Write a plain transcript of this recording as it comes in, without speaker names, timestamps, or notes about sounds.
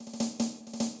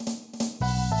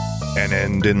An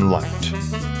End in Light.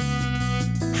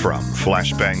 From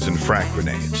Flashbangs and Frag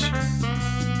Grenades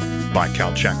by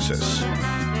Calchexis.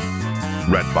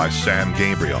 Read by Sam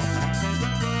Gabriel.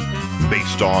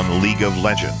 Based on League of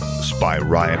Legends by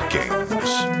Riot Games.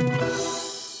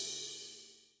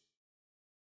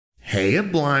 Hey,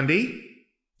 Blondie.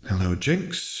 Hello,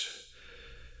 Jinx.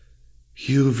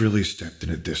 You've really stepped in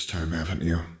it this time, haven't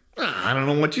you? I don't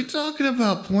know what you're talking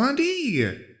about,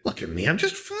 Blondie. Look at me, I'm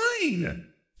just fine.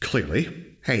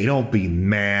 Clearly. Hey, don't be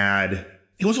mad.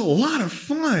 It was a lot of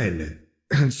fun.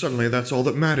 And suddenly that's all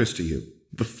that matters to you.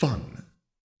 The fun.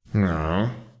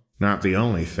 No, not the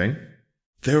only thing.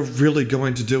 They're really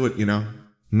going to do it, you know.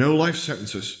 No life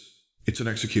sentences. It's an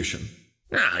execution.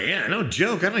 Ah, yeah, no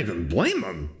joke. I don't even blame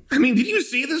them. I mean, did you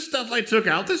see the stuff I took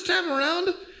out this time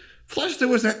around? Plus, there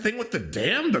was that thing with the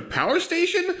dam, the power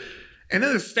station, and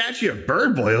then the statue of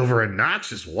Bird Boy over in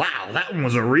Noxus. Wow, that one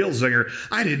was a real zinger.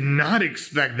 I did not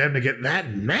expect them to get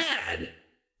that mad.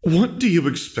 What do you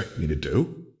expect me to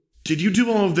do? Did you do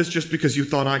all of this just because you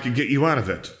thought I could get you out of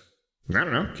it? I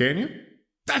don't know, can you?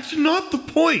 That's not the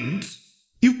point.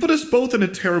 You've put us both in a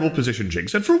terrible position,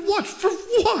 Jinx. And for what? For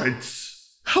what?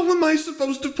 How am I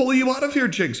supposed to pull you out of here,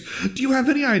 Jinx? Do you have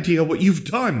any idea what you've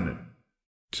done?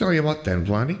 Tell you what then,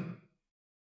 Blondie.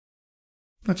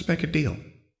 Let's make a deal.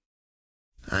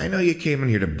 I know you came in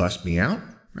here to bust me out.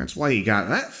 That's why you got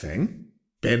that thing.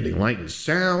 Bending light and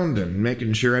sound and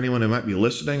making sure anyone who might be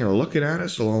listening or looking at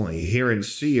us will only hear and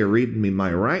see you reading me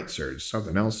my rights or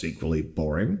something else equally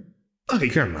boring. Oh,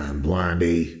 come on,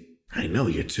 Blondie. I know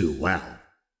you too well.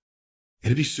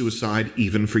 It'd be suicide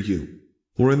even for you.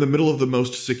 We're in the middle of the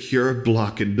most secure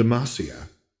block in Demacia.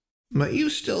 But you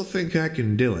still think I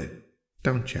can do it,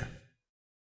 don't you?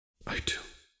 I do.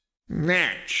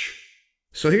 Natch.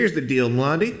 So here's the deal,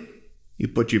 Blondie. You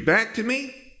put your back to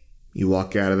me, you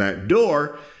walk out of that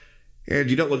door, and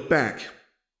you don't look back.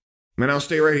 And I'll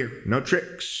stay right here. No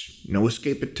tricks, no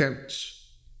escape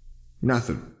attempts,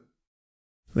 nothing.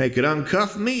 They could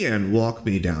uncuff me and walk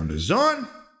me down to Zaun,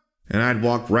 and I'd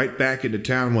walk right back into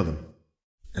town with them.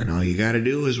 And all you gotta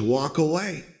do is walk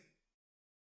away.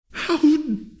 How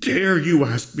dare you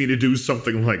ask me to do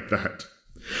something like that?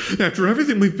 After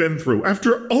everything we've been through,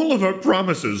 after all of our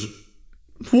promises,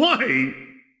 why?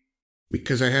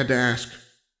 Because I had to ask.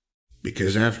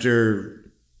 Because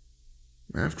after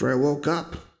I woke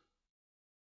up,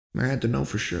 I had to know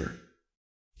for sure.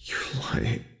 You're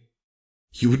lying.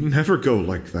 You would never go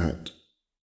like that.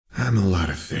 I'm a lot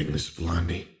of things,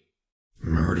 Blondie.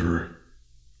 Murderer,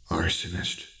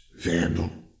 arsonist,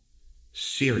 vandal,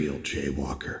 serial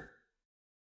jaywalker.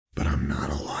 But I'm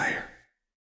not a liar.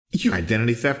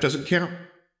 Identity theft doesn't count.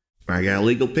 I got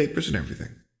legal papers and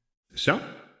everything. So,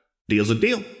 deal's a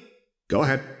deal. Go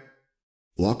ahead.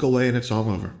 Walk away and it's all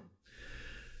over.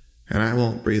 And I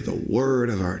won't breathe a word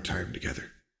of our time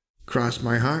together. Cross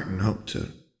my heart and hope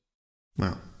to,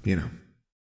 well, you know.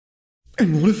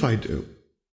 And what if I do?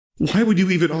 Why would you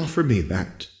even offer me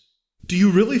that? Do you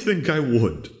really think I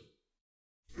would?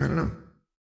 I don't know.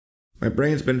 My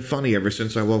brain's been funny ever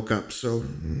since I woke up, so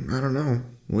I don't know.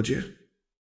 Would you?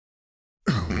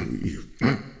 Oh, you...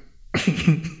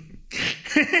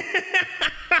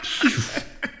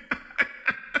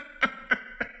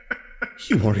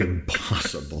 You are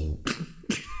impossible.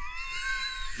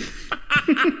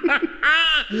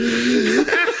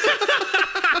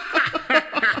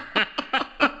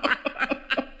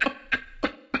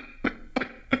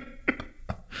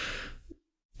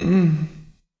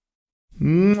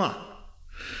 Mwah.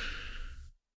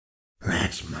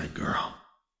 That's my girl.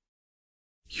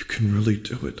 You can really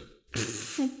do it.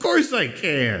 Of course I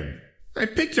can. I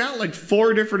picked out like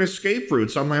 4 different escape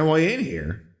routes on my way in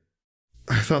here.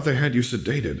 I thought they had you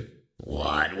sedated.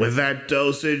 What, with that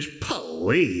dosage?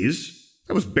 Please.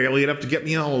 That was barely enough to get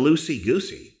me all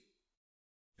loosey-goosey.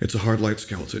 It's a hard light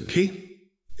skeleton key.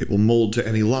 It will mold to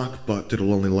any lock, but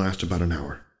it'll only last about an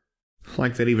hour.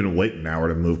 Like they'd even wait an hour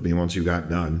to move me once you got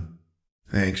done.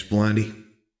 Thanks, Blondie.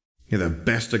 You're the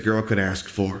best a girl could ask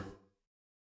for.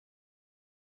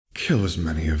 Kill as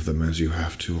many of them as you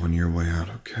have to on your way out,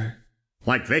 okay?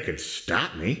 Like they could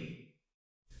stop me.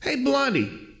 Hey,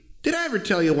 Blondie, did I ever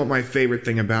tell you what my favorite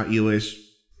thing about you is?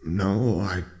 No,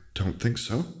 I don't think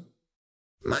so.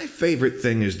 My favorite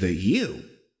thing is that you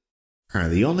are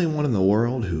the only one in the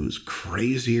world who's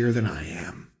crazier than I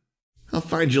am. I'll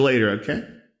find you later, okay?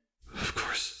 Of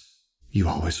course. You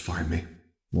always find me.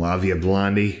 Love you,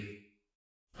 Blondie.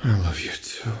 I love you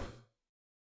too.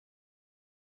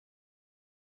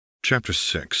 Chapter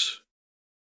 6.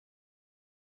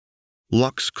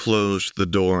 Lux closed the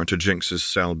door to Jinx's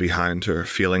cell behind her,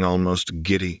 feeling almost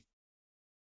giddy.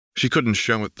 She couldn't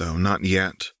show it, though, not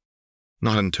yet.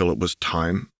 Not until it was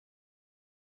time.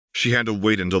 She had to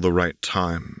wait until the right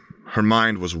time. Her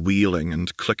mind was wheeling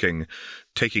and clicking,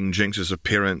 taking Jinx's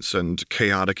appearance and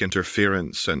chaotic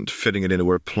interference and fitting it into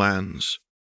her plans.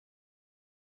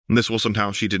 This wasn't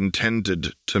how she'd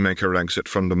intended to make her exit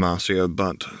from Demacia,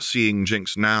 but seeing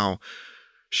Jinx now,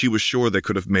 she was sure they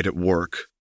could have made it work.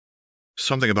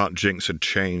 Something about Jinx had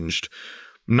changed.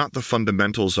 Not the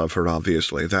fundamentals of her,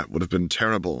 obviously. That would have been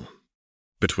terrible.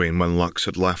 Between when Lux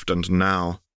had left and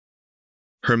now.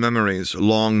 Her memories,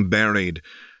 long buried,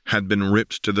 had been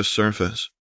ripped to the surface.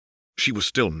 She was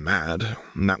still mad,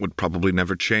 and that would probably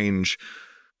never change,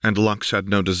 and Lux had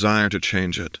no desire to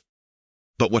change it.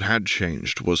 But what had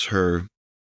changed was her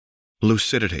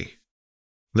lucidity.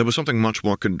 There was something much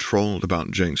more controlled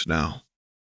about Jinx now.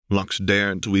 Lux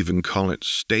dared to even call it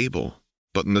stable,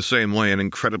 but in the same way an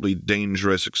incredibly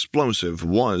dangerous explosive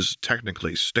was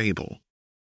technically stable.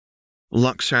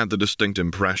 Lux had the distinct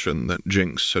impression that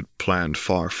Jinx had planned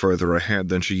far further ahead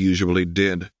than she usually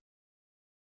did.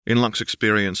 In Lux's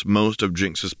experience, most of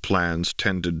Jinx's plans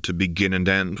tended to begin and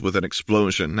end with an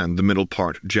explosion, and the middle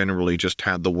part generally just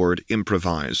had the word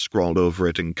improvise scrawled over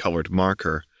it in colored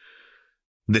marker.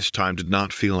 This time did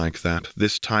not feel like that.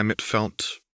 This time it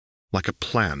felt like a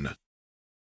plan.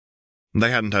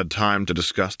 They hadn't had time to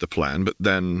discuss the plan, but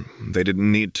then they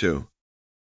didn't need to.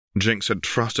 Jinx had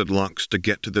trusted Lux to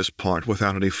get to this part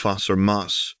without any fuss or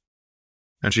muss.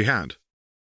 And she had.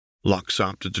 Lux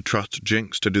opted to trust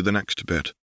Jinx to do the next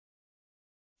bit.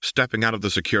 Stepping out of the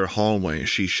secure hallway,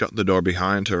 she shut the door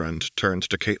behind her and turned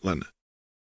to Caitlin.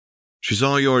 "She's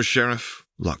all yours, Sheriff,"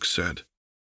 Lux said.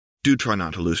 "Do try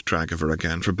not to lose track of her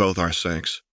again, for both our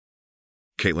sakes."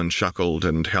 Caitlin chuckled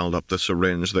and held up the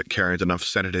syringe that carried enough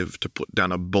sedative to put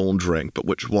down a bull drink, but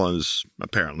which was,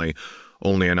 apparently,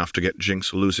 only enough to get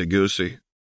Jinx loosey-goosey.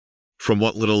 From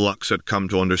what little Lux had come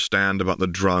to understand about the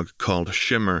drug called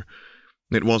Shimmer,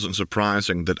 it wasn't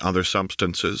surprising that other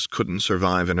substances couldn't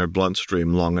survive in her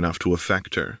bloodstream long enough to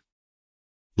affect her.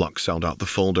 Lux held out the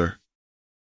folder.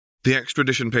 "The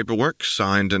extradition paperwork,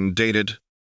 signed and dated.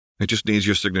 It just needs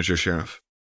your signature, Sheriff."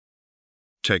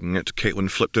 Taking it, Caitlin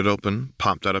flipped it open,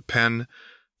 popped out a pen,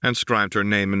 and scribed her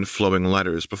name in flowing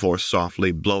letters before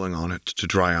softly blowing on it to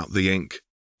dry out the ink,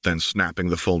 then snapping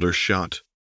the folder shut.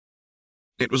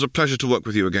 "It was a pleasure to work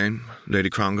with you again, Lady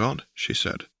Crownguard," she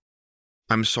said.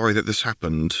 "I'm sorry that this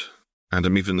happened, and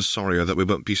I'm even sorrier that we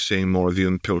won't be seeing more of you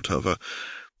in Piltover.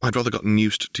 I'd rather gotten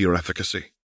used to your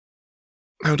efficacy."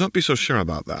 "Oh, don't be so sure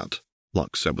about that,"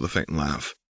 Lux said with a faint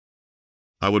laugh.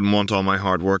 "I wouldn't want all my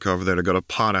hard work over there to go to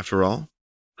pot after all.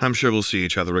 I'm sure we'll see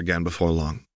each other again before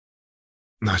long."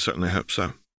 "I certainly hope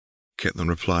so," Caitlin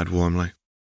replied warmly.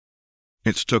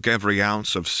 It took every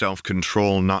ounce of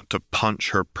self-control not to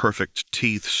punch her perfect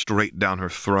teeth straight down her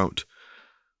throat,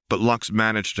 but Lux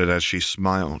managed it as she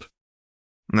smiled,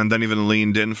 and then even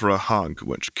leaned in for a hug,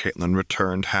 which Caitlin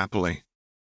returned happily.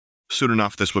 Soon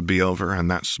enough this would be over, and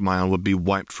that smile would be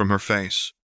wiped from her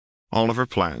face. All of her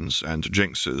plans, and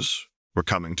Jinx's, were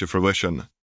coming to fruition.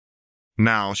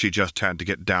 Now she just had to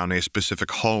get down a specific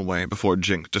hallway before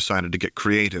Jinx decided to get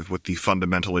creative with the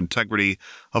fundamental integrity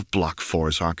of Block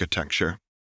 4's architecture.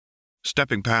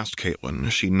 Stepping past Caitlin,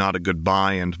 she nodded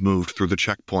goodbye and moved through the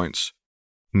checkpoints,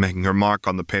 making her mark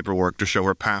on the paperwork to show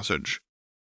her passage,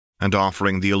 and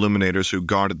offering the illuminators who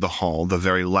guarded the hall the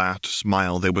very last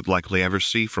smile they would likely ever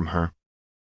see from her.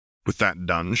 With that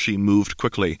done, she moved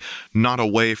quickly, not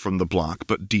away from the block,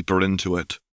 but deeper into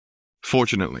it.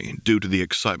 Fortunately, due to the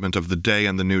excitement of the day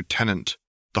and the new tenant,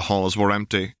 the halls were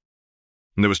empty.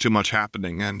 There was too much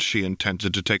happening, and she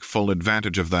intended to take full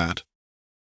advantage of that.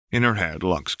 In her head,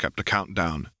 Lux kept a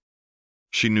countdown.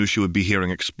 She knew she would be hearing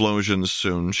explosions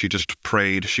soon. She just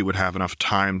prayed she would have enough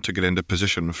time to get into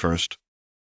position first.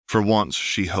 For once,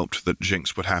 she hoped that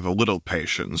Jinx would have a little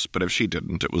patience, but if she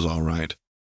didn't, it was all right.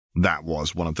 That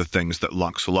was one of the things that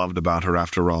Lux loved about her,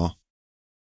 after all.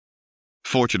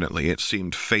 Fortunately, it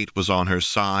seemed fate was on her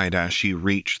side as she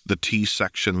reached the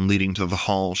T-section leading to the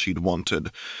hall she'd wanted.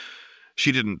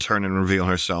 She didn't turn and reveal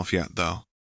herself yet, though.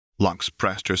 Lux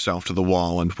pressed herself to the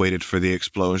wall and waited for the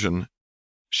explosion.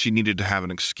 She needed to have an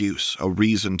excuse, a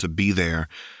reason to be there,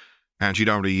 and she'd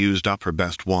already used up her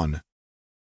best one.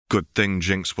 Good thing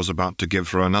Jinx was about to give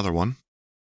her another one.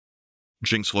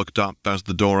 Jinx looked up as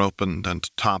the door opened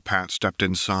and Top Hat stepped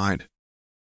inside.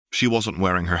 She wasn't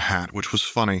wearing her hat, which was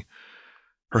funny.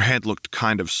 Her head looked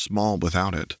kind of small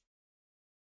without it.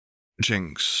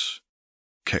 "Jinx,"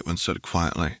 Caitlin said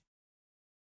quietly.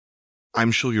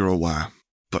 "I'm sure you're aware,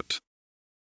 but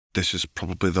this is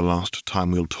probably the last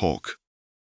time we'll talk."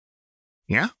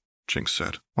 "Yeah?" Jinx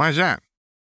said. "Why is that?"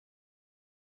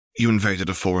 "You invaded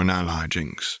a foreign ally,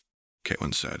 Jinx.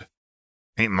 Caitlin said.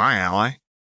 Ain't my ally.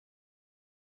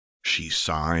 She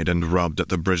sighed and rubbed at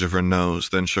the bridge of her nose,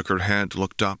 then shook her head,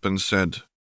 looked up, and said,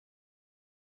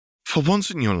 For once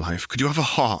in your life, could you have a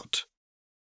heart?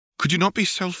 Could you not be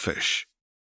selfish?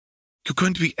 You're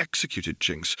going to be executed,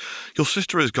 Jinx. Your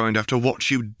sister is going to have to watch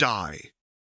you die.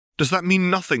 Does that mean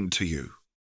nothing to you?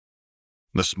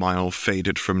 The smile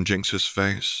faded from Jinx's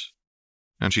face,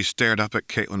 and she stared up at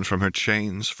Caitlin from her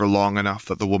chains for long enough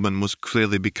that the woman was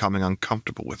clearly becoming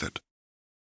uncomfortable with it.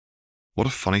 What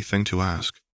a funny thing to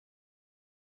ask.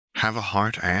 Have a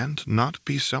heart and not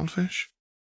be selfish?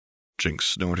 Jinx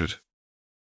snorted.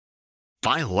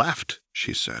 I left,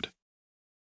 she said.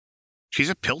 She's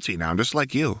a Pilty now, just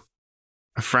like you.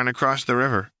 A friend across the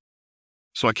river.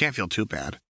 So I can't feel too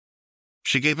bad.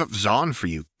 She gave up Zon for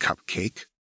you, Cupcake.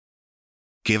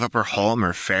 Gave up her home,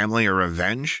 her family, her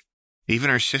revenge, even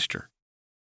her sister.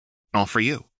 All for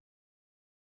you.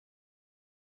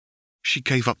 She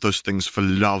gave up those things for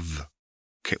love,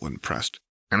 Caitlin pressed.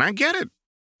 And I get it,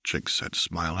 Jinx said,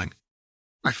 smiling.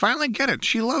 I finally get it.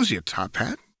 She loves you, Top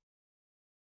Hat.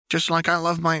 Just like I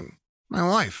love my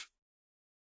wife.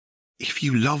 If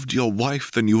you loved your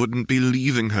wife, then you wouldn't be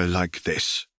leaving her like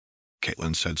this,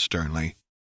 Caitlin said sternly.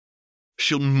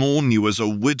 She'll mourn you as a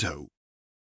widow.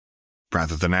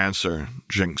 Rather than answer,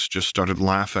 Jinx just started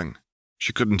laughing.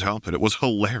 She couldn't help it. It was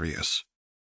hilarious.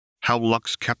 How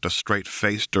Lux kept a straight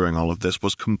face during all of this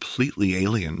was completely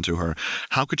alien to her.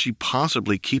 How could she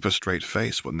possibly keep a straight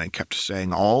face when they kept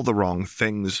saying all the wrong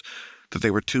things that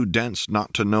they were too dense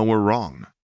not to know were wrong?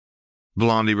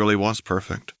 Blondie really was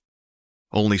perfect.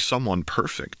 Only someone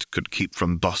perfect could keep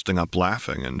from busting up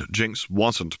laughing, and Jinx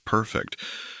wasn't perfect,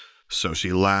 so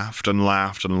she laughed and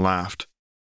laughed and laughed,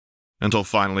 until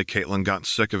finally Caitlin got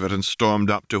sick of it and stormed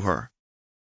up to her,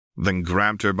 then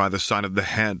grabbed her by the side of the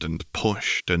head and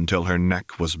pushed until her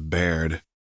neck was bared.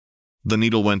 The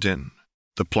needle went in,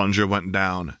 the plunger went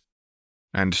down,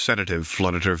 and sedative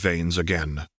flooded her veins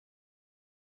again.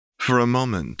 For a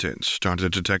moment it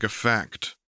started to take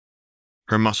effect.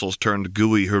 Her muscles turned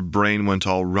gooey, her brain went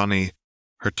all runny,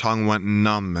 her tongue went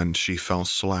numb, and she fell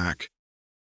slack.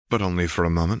 But only for a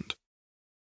moment.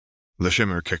 The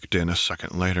shimmer kicked in a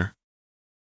second later.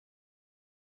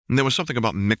 There was something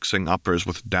about mixing uppers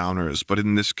with downers, but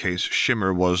in this case,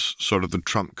 shimmer was sort of the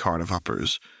trump card of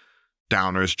uppers.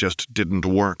 Downers just didn't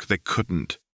work. They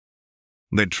couldn't.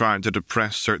 They'd tried to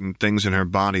depress certain things in her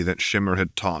body that shimmer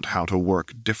had taught how to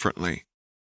work differently.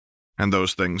 And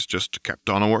those things just kept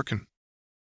on working.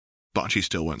 But she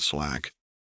still went slack.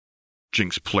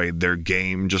 Jinx played their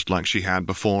game just like she had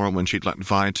before when she'd let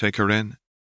Vi take her in.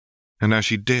 And as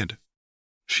she did,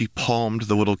 she palmed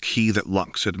the little key that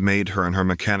Lux had made her in her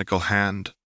mechanical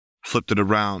hand, flipped it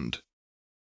around,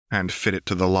 and fit it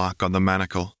to the lock on the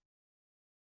manacle.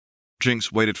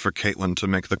 Jinx waited for Caitlin to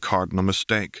make the cardinal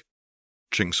mistake.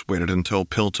 Jinx waited until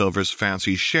Piltover's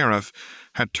fancy sheriff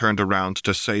had turned around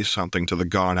to say something to the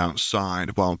guard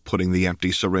outside while putting the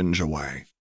empty syringe away.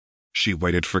 She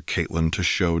waited for Caitlin to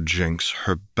show Jinx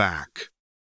her back.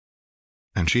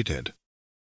 And she did.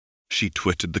 She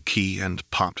twisted the key and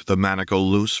popped the manacle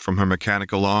loose from her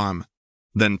mechanical arm,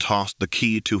 then tossed the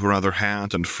key to her other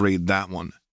hand and freed that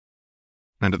one.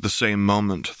 And at the same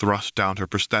moment thrust out her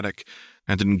prosthetic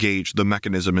and engaged the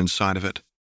mechanism inside of it.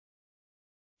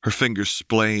 Her fingers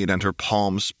splayed and her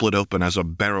palms split open as a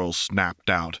barrel snapped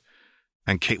out,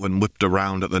 and Caitlin whipped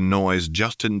around at the noise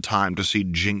just in time to see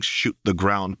Jinx shoot the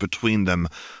ground between them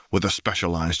with a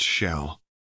specialized shell.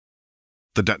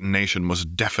 The detonation was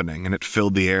deafening, and it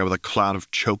filled the air with a cloud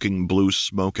of choking blue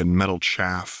smoke and metal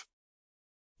chaff.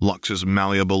 Lux's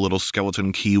malleable little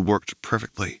skeleton key worked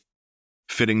perfectly,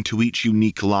 fitting to each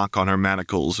unique lock on her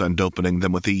manacles and opening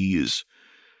them with ease.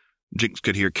 Jinx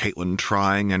could hear Caitlin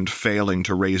trying and failing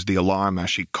to raise the alarm as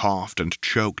she coughed and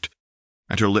choked,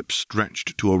 and her lips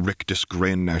stretched to a rictus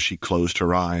grin as she closed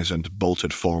her eyes and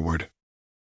bolted forward.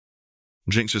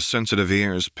 Jinx's sensitive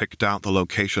ears picked out the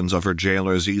locations of her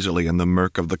jailers easily in the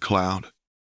murk of the cloud.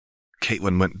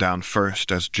 Caitlin went down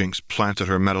first as Jinx planted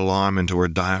her metal arm into her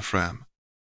diaphragm.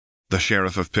 The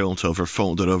sheriff of Piltover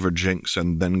folded over Jinx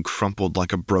and then crumpled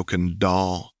like a broken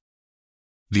doll.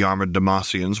 The armored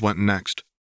Demacians went next.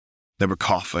 They were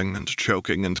coughing and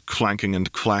choking and clanking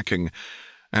and clacking,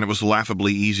 and it was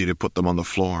laughably easy to put them on the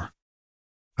floor.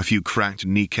 A few cracked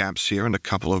kneecaps here and a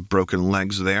couple of broken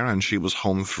legs there, and she was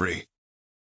home free.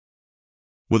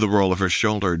 With a roll of her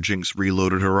shoulder, Jinx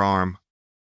reloaded her arm.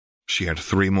 She had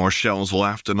 3 more shells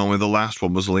left, and only the last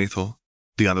one was lethal.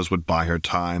 The others would buy her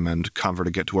time and cover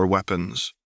to get to her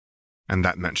weapons. And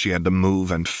that meant she had to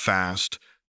move, and fast.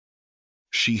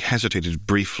 She hesitated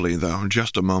briefly, though,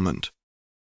 just a moment.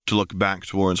 to look back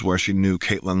towards where she knew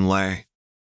Caitlin lay.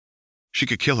 She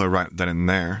could kill her right then and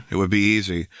there. It would be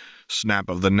easy. Snap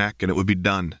of the neck and it would be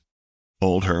done.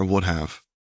 Old her would have.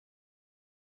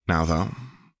 Now, though,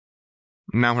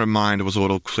 now her mind was a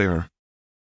little clearer,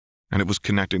 and it was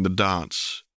connecting the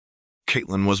dots.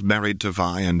 Caitlin was married to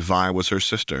Vi, and Vi was her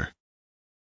sister.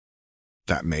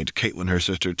 That made Caitlin her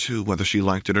sister too, whether she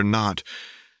liked it or not.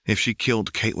 If she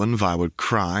killed Caitlin, Vi would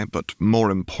cry, but more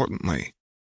importantly...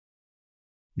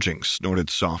 Jinx snorted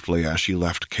softly as she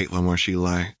left Caitlin where she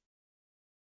lay.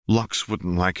 Lux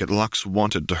wouldn't like it. Lux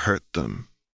wanted to hurt them.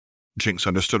 Jinx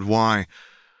understood why,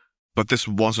 but this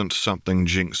wasn't something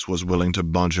Jinx was willing to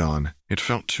budge on. It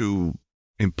felt too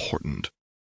important.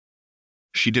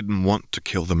 She didn't want to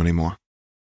kill them anymore.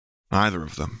 Either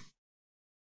of them.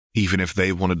 Even if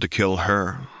they wanted to kill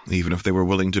her, even if they were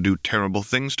willing to do terrible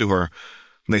things to her,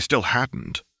 they still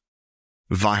hadn't.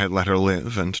 Vi had let her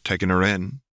live and taken her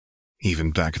in.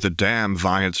 Even back at the dam,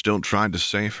 Vi had still tried to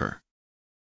save her.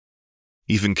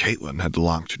 Even Caitlin had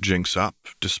locked Jinx up,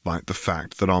 despite the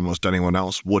fact that almost anyone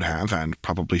else would have, and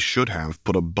probably should have,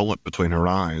 put a bullet between her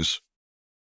eyes.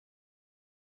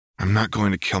 I'm not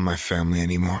going to kill my family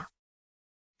anymore,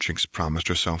 Jinx promised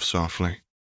herself softly.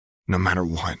 No matter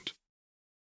what.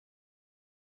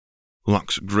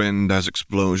 Lux grinned as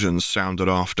explosions sounded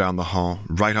off down the hall,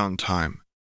 right on time.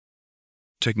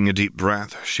 Taking a deep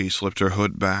breath, she slipped her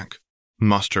hood back,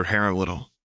 mussed her hair a little,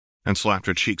 and slapped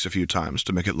her cheeks a few times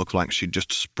to make it look like she'd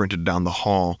just sprinted down the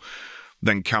hall,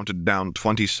 then counted down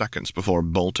 20 seconds before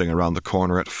bolting around the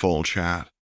corner at full chat.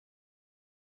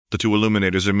 The two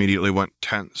Illuminators immediately went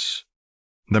tense,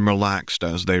 then relaxed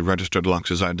as they registered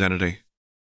Lux's identity.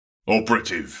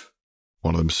 Operative,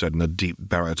 one of them said in a deep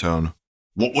baritone.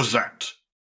 What was that?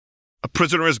 A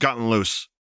prisoner has gotten loose,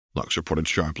 Lux reported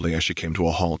sharply as she came to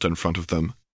a halt in front of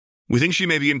them. We think she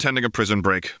may be intending a prison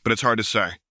break, but it's hard to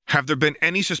say. Have there been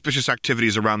any suspicious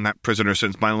activities around that prisoner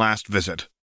since my last visit?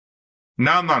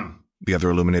 No, none, the other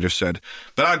Illuminator said.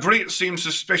 But I agree it seems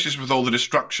suspicious with all the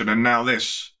destruction, and now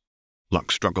this.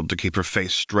 Lux struggled to keep her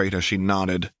face straight as she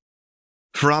nodded.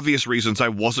 For obvious reasons, I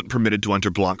wasn't permitted to enter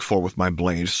Block 4 with my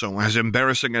blade, so as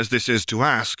embarrassing as this is to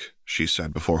ask, she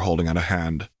said before holding out a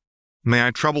hand, may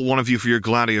I trouble one of you for your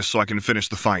gladius so I can finish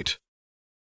the fight?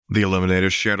 The Illuminator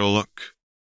shared a look.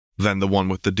 Then the one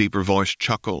with the deeper voice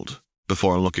chuckled,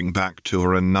 before looking back to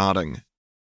her and nodding.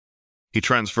 He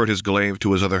transferred his glaive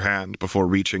to his other hand before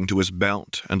reaching to his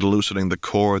belt and loosening the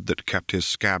cord that kept his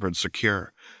scabbard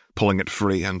secure, pulling it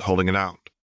free and holding it out.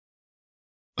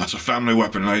 That's a family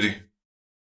weapon, lady.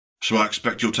 So I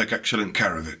expect you'll take excellent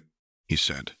care of it, he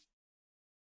said.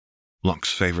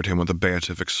 Lux favored him with a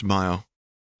beatific smile.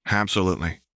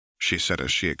 Absolutely, she said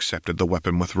as she accepted the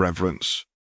weapon with reverence,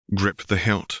 gripped the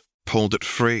hilt, pulled it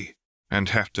free, and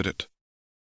hefted it.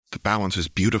 The balance is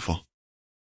beautiful.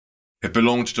 It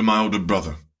belonged to my older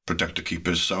brother, Protector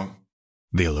Keeper's so,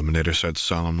 the Illuminator said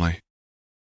solemnly.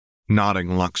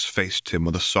 Nodding, Lux faced him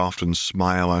with a softened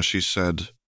smile as she said,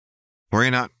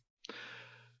 Worry not.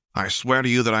 I swear to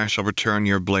you that I shall return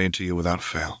your blade to you without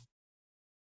fail.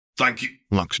 Thank you.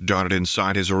 Lux darted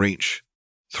inside his reach,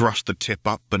 thrust the tip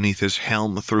up beneath his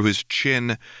helm through his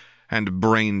chin, and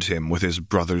brained him with his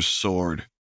brother's sword.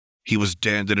 He was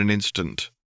dead in an instant,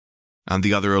 and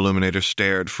the other Illuminator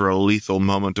stared for a lethal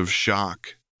moment of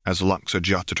shock as Lux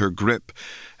adjusted her grip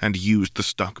and used the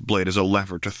stuck blade as a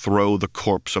lever to throw the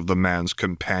corpse of the man's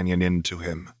companion into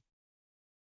him.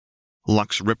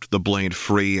 Lux ripped the blade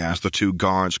free as the two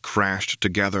guards crashed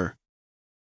together,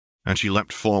 and she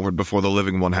leapt forward before the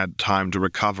living one had time to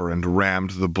recover and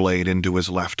rammed the blade into his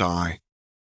left eye.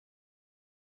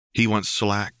 He went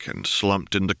slack and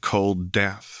slumped into cold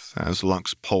death as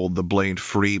Lux pulled the blade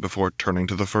free before turning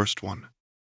to the first one.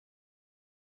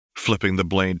 Flipping the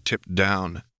blade tipped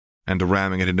down and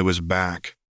ramming it into his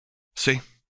back. See,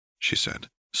 she said,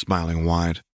 smiling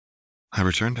wide. I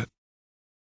returned it.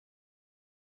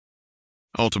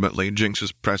 Ultimately,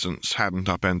 Jinx's presence hadn't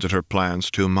upended her plans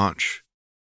too much.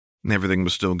 Everything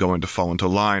was still going to fall into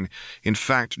line. In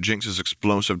fact, Jinx's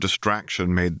explosive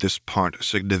distraction made this part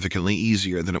significantly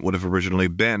easier than it would have originally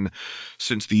been,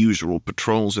 since the usual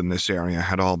patrols in this area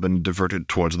had all been diverted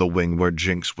towards the wing where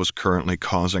Jinx was currently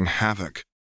causing havoc.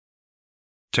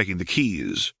 Taking the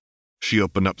keys, she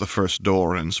opened up the first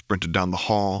door and sprinted down the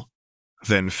hall,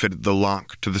 then fitted the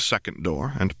lock to the second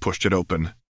door and pushed it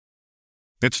open.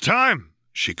 It's time!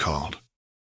 She called.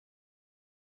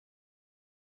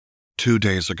 2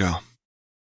 days ago.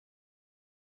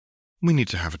 We need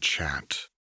to have a chat.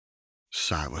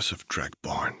 Silas of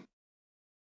Dregborn.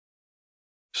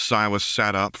 Silas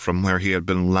sat up from where he had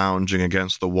been lounging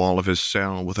against the wall of his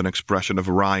cell with an expression of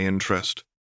wry interest.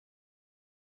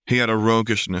 He had a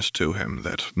roguishness to him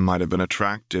that might have been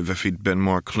attractive if he'd been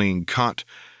more clean-cut,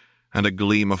 and a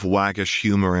gleam of waggish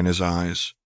humor in his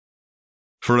eyes.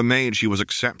 For a mage, he was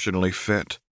exceptionally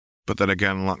fit, but then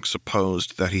again Lux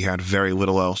supposed that he had very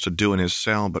little else to do in his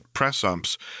cell but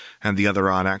press-ups and the other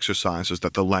odd exercises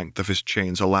that the length of his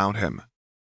chains allowed him.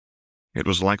 It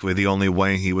was likely the only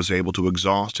way he was able to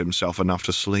exhaust himself enough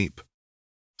to sleep.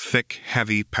 Thick,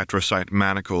 heavy petrocite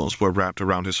manacles were wrapped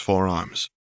around his forearms,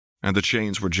 and the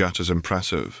chains were just as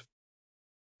impressive.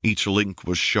 Each link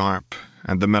was sharp,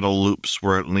 and the metal loops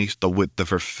were at least the width of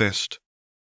her fist.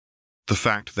 The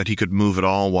fact that he could move at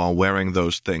all while wearing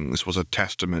those things was a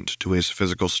testament to his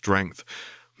physical strength.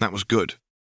 That was good.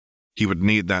 He would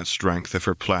need that strength if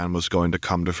her plan was going to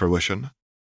come to fruition.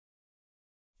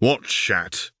 "What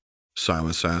chat?"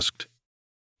 Silas asked.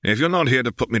 "If you're not here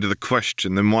to put me to the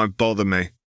question, then why bother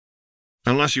me?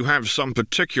 Unless you have some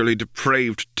particularly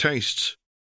depraved tastes.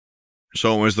 It's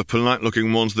always the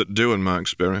polite-looking ones that do, in my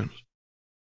experience."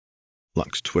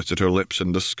 Lux twisted her lips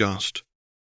in disgust.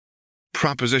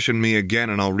 "Proposition me again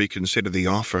and I'll reconsider the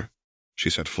offer," she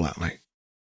said flatly.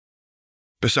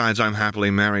 "Besides, I'm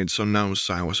happily married, so no,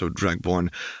 Silas of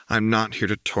Dregborn, I'm not here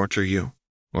to torture you,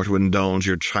 or to indulge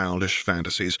your childish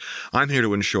fantasies. I'm here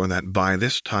to ensure that by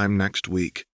this time next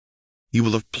week, you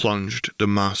will have plunged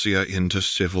Demacia into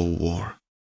civil war."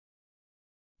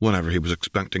 Whatever he was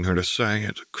expecting her to say,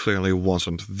 it clearly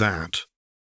wasn't that.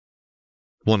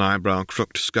 One eyebrow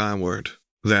crooked skyward.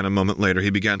 Then, a moment later, he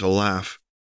began to laugh.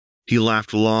 He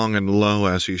laughed long and low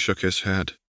as he shook his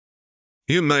head.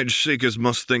 "You mage seekers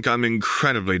must think I'm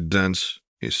incredibly dense,"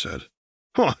 he said.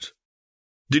 "What?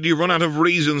 Did you run out of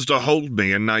reasons to hold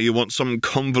me, and now you want some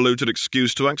convoluted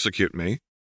excuse to execute me?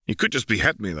 You could just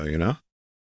behead me, though, you know."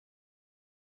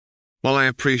 "While I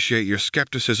appreciate your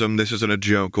skepticism, this isn't a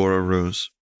joke or a ruse,"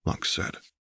 Lux said.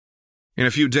 "In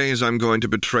a few days I'm going to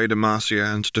betray Demacia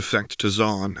and defect to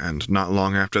Zaun, and not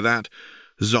long after that,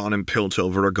 Zaun and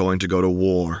Piltover are going to go to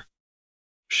war."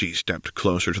 She stepped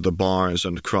closer to the bars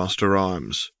and crossed her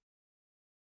arms.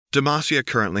 "Demacia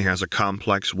currently has a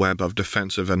complex web of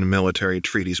defensive and military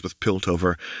treaties with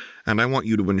Piltover, and I want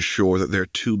you to ensure that they're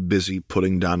too busy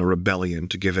putting down a rebellion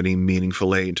to give any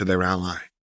meaningful aid to their ally."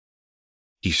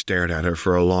 He stared at her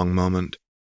for a long moment,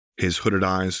 his hooded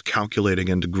eyes calculating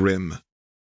and grim.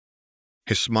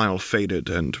 His smile faded,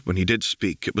 and when he did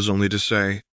speak, it was only to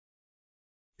say,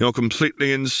 "You're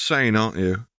completely insane, aren't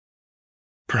you?"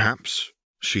 "Perhaps,"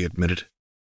 she admitted.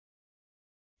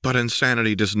 "But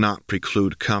insanity does not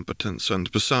preclude competence,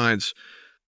 and besides,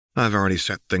 I've already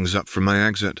set things up for my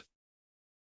exit."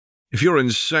 "If you're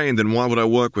insane, then why would I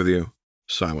work with you?"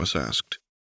 Silas asked.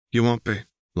 "You won't be,"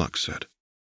 Lux said.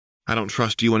 "I don't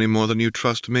trust you any more than you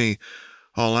trust me.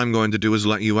 All I'm going to do is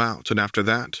let you out, and after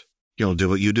that, you'll do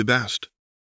what you do best."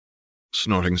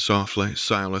 Snorting softly,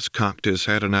 Silas cocked his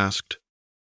head and asked,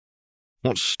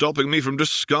 "What's stopping me from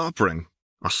just scarpering?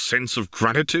 A sense of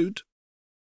gratitude?"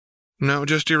 "No,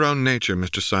 just your own nature,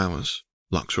 Mr. Silas,"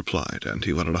 Lux replied, and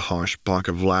he let out a harsh bark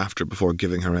of laughter before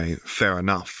giving her a fair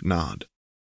enough nod.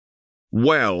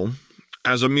 "Well,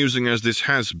 as amusing as this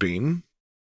has been,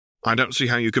 I don't see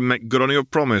how you can make good on your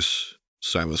promise,"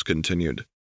 Silas continued.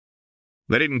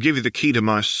 "They didn't give you the key to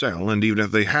my cell, and even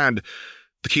if they had,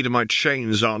 the key to my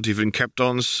chains aren't even kept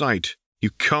on site. You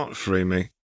can't free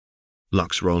me."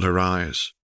 Lux rolled her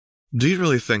eyes. "Do you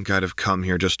really think I'd have come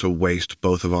here just to waste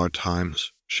both of our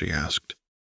times?" she asked.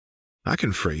 "I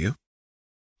can free you.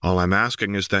 All I'm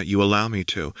asking is that you allow me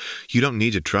to. You don't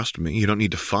need to trust me. You don't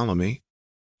need to follow me.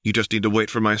 You just need to wait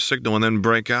for my signal and then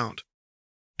break out.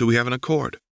 Do we have an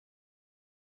accord?"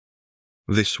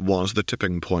 This was the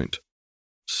tipping point.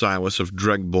 Silas of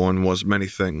Dregborn was many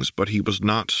things, but he was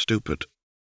not stupid.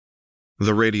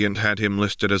 The Radiant had him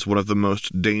listed as one of the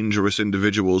most dangerous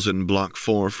individuals in Block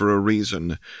 4 for a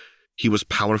reason. He was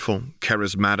powerful,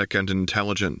 charismatic, and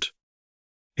intelligent.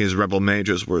 His rebel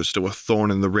mages were still a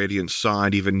thorn in the Radiant's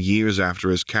side even years after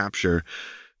his capture,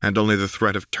 and only the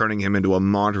threat of turning him into a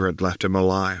martyr had left him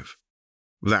alive.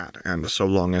 That, and so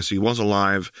long as he was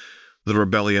alive, the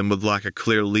rebellion would lack a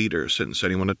clear leader, since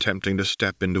anyone attempting to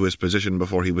step into his position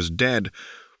before he was dead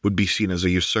would be seen as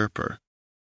a usurper.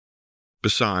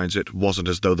 Besides, it wasn't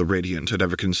as though the Radiant had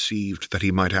ever conceived that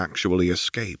he might actually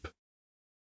escape.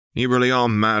 "You really are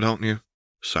mad, aren't you?"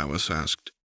 Silas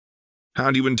asked. "How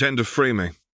do you intend to free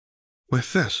me?"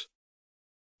 "With this."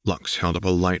 Lux held up a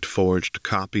light-forged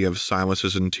copy of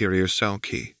Silas's interior cell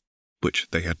key, which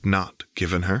they had not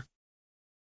given her.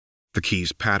 The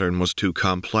key's pattern was too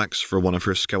complex for one of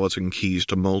her skeleton keys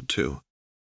to mold to.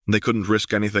 They couldn't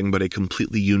risk anything but a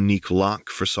completely unique lock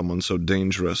for someone so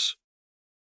dangerous.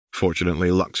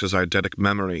 Fortunately, Lux's eidetic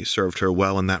memory served her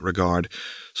well in that regard,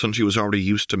 since she was already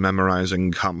used to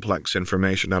memorizing complex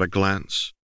information at a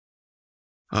glance.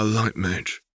 "A light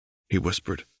mage," he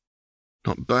whispered.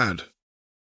 "Not bad.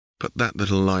 But that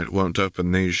little light won't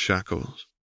open these shackles."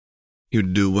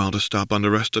 "You'd do well to stop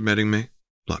underestimating me,"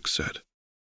 Lux said.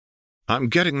 "I'm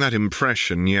getting that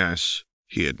impression, yes,"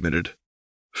 he admitted.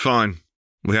 "Fine.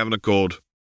 We have an accord."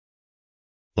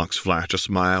 Lux flashed a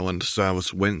smile, and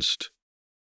Silas winced.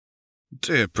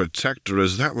 "Dear Protector,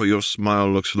 is that what your smile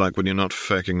looks like when you're not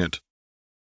faking it?"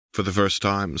 For the first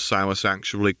time, Silas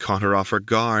actually caught her off her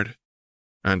guard,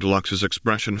 and Lux's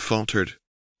expression faltered.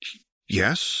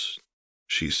 "Yes?"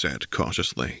 she said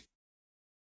cautiously.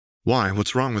 "Why,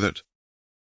 what's wrong with it?"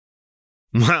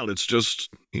 "Well, it's just,"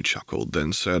 he chuckled,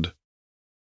 then said,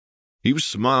 "you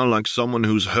smile like someone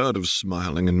who's heard of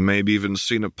smiling and maybe even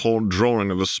seen a poor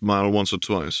drawing of a smile once or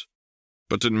twice,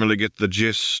 but didn't really get the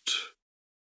gist."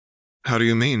 "How do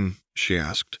you mean?" she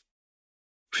asked,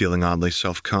 feeling oddly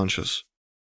self-conscious.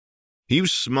 "You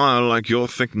smile like you're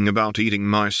thinking about eating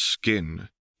my skin,"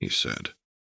 he said.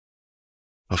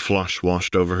 A flush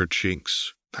washed over her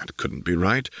cheeks. That couldn't be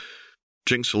right.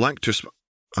 Jinx liked her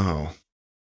Oh.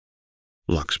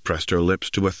 Lux pressed her lips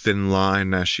to a thin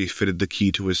line as she fitted the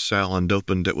key to his cell and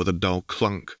opened it with a dull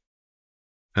clunk.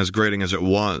 As grating as it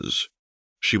was,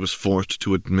 she was forced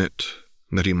to admit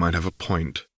that he might have a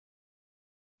point.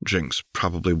 Jinx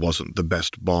probably wasn't the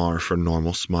best bar for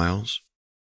normal smiles.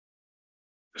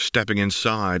 Stepping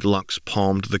inside, Lux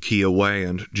palmed the key away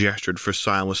and gestured for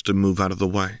Silas to move out of the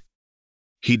way.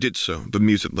 He did so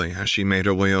bemusedly as she made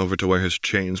her way over to where his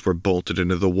chains were bolted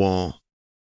into the wall.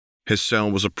 His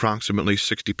cell was approximately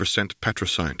 60%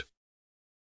 petricite.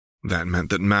 That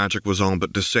meant that magic was all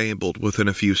but disabled within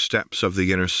a few steps of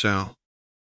the inner cell.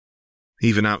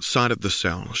 Even outside of the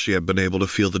cell, she had been able to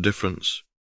feel the difference.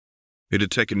 It had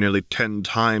taken nearly 10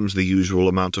 times the usual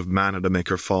amount of mana to make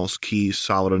her false key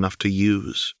solid enough to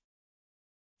use.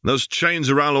 "Those chains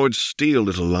are alloyed steel,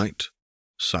 little light,"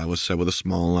 Silas said with a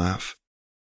small laugh.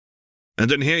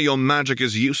 "And in here your magic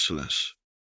is useless."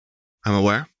 "I'm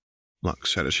aware,"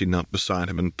 Lux said as she knelt beside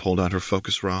him and pulled out her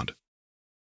focus rod.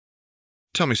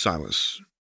 "Tell me, Silas,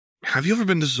 have you ever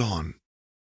been to Zaun?"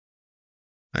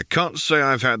 "I can't say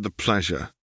I've had the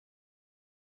pleasure."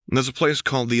 "There's a place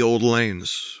called the Old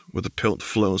Lanes, where the Pilt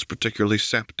flows particularly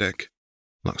septic,"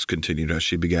 Lux continued as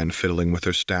she began fiddling with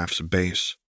her staff's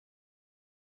base.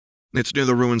 "It's near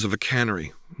the ruins of a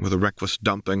cannery, where the reckless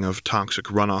dumping of toxic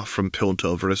runoff from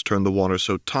Piltover has turned the water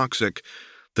so toxic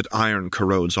that iron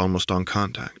corrodes almost on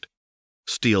contact.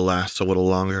 Steel lasts a little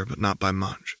longer, but not by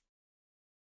much."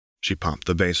 She popped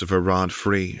the base of her rod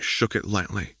free, shook it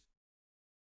lightly,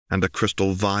 and a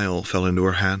crystal vial fell into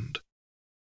her hand.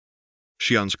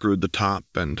 She unscrewed the top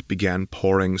and began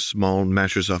pouring small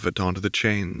measures of it onto the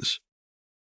chains.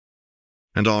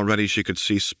 And already she could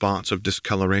see spots of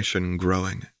discoloration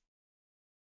growing.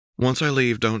 "Once I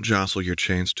leave, don't jostle your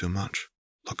chains too much,"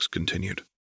 Lux continued.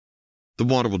 "The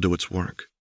water will do its work."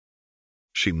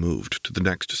 She moved to the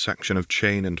next section of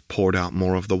chain and poured out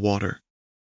more of the water.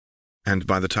 "And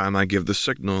by the time I give the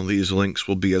signal, these links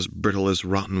will be as brittle as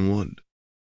rotten wood."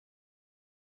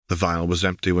 The vial was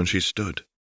empty when she stood,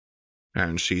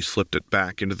 and she slipped it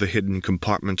back into the hidden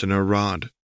compartment in her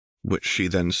rod, which she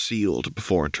then sealed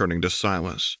before turning to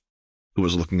Silas, who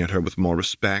was looking at her with more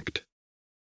respect.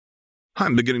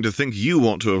 "I'm beginning to think you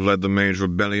ought to have led the Mage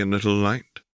Rebellion, little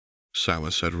light,"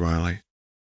 Silas said wryly.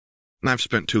 "I've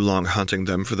spent too long hunting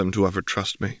them for them to ever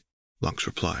trust me," Lux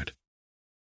replied.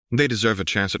 "They deserve a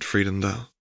chance at freedom, though,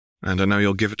 and I know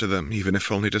you'll give it to them, even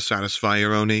if only to satisfy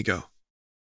your own ego."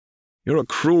 "You're a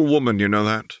cruel woman, you know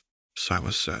that,"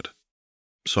 Silas said.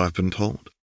 "So I've been told."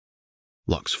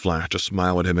 Lux flashed a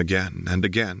smile at him again, and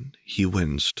again he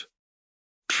winced.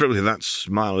 "Truly, that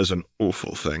smile is an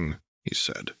awful thing," he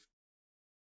said.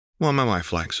 "Well, my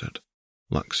wife likes it,"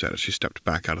 Lux said as she stepped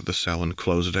back out of the cell and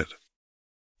closed it.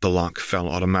 The lock fell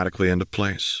automatically into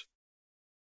place.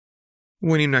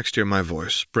 "When you next hear my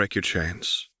voice, break your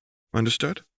chains.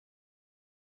 Understood?"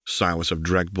 Silas of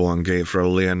Dregborn gave her a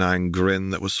leonine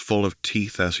grin that was full of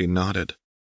teeth as he nodded.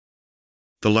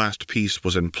 The last piece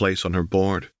was in place on her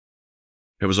board.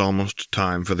 It was almost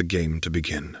time for the game to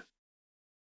begin.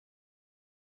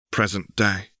 Present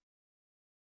day.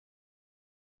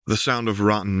 The sound of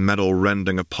rotten metal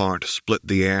rending apart split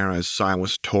the air as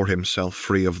Silas tore himself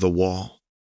free of the wall.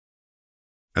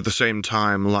 At the same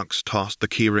time, Lux tossed the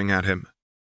keyring at him,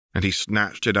 and he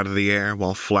snatched it out of the air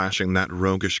while flashing that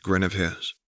roguish grin of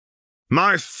his.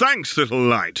 "My thanks, little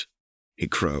light," he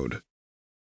crowed.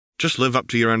 "Just live up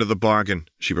to your end of the bargain,"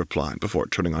 she replied before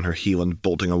turning on her heel and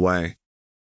bolting away.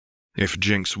 If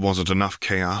Jinx wasn't enough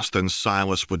chaos, then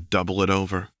Silas would double it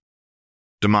over.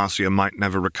 Demacia might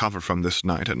never recover from this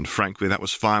night, and frankly that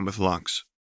was fine with Lux.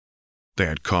 They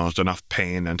had caused enough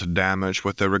pain and damage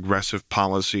with their regressive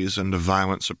policies and the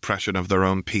violent suppression of their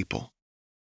own people.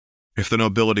 If the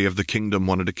nobility of the kingdom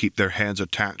wanted to keep their heads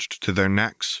attached to their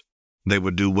necks, they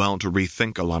would do well to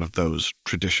rethink a lot of those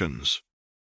traditions.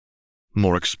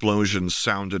 More explosions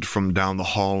sounded from down the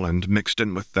hall, and mixed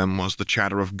in with them was the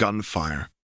chatter of gunfire.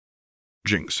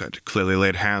 Jinx had clearly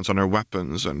laid hands on her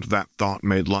weapons, and that thought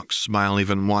made Lux smile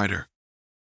even wider.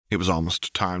 It was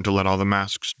almost time to let all the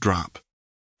masks drop,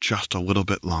 just a little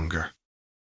bit longer.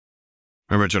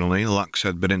 Originally, Lux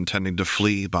had been intending to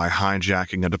flee by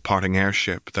hijacking a departing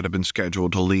airship that had been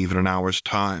scheduled to leave in an hour's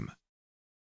time.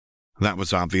 That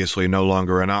was obviously no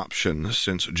longer an option,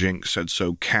 since Jinx had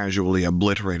so casually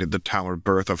obliterated the tower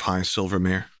berth of High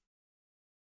Silvermere.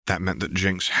 That meant that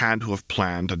Jinx had to have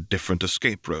planned a different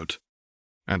escape route,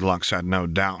 and Lux had no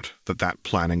doubt that that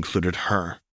plan included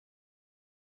her.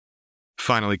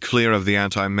 Finally clear of the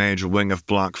anti-mage wing of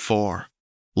Block 4,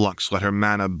 Lux let her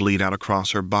mana bleed out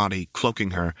across her body,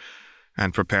 cloaking her,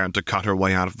 and prepared to cut her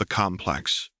way out of the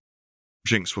complex.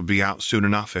 Jinx would be out soon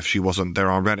enough if she wasn't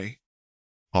there already.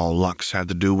 All Lux had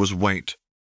to do was wait.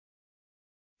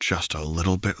 Just a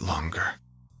little bit longer.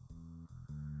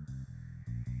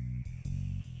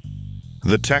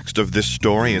 The text of this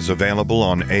story is available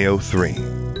on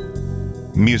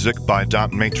AO3. Music by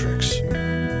Dot Matrix.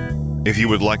 If you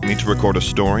would like me to record a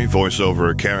story, voice over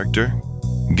a character,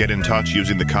 get in touch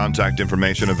using the contact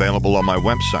information available on my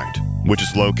website, which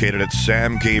is located at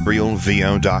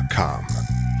samgabrielvo.com.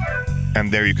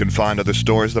 And there you can find other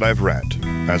stories that I've read,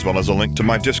 as well as a link to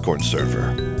my Discord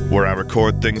server, where I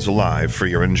record things live for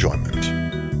your enjoyment.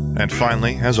 And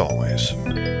finally, as always,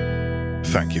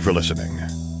 thank you for listening.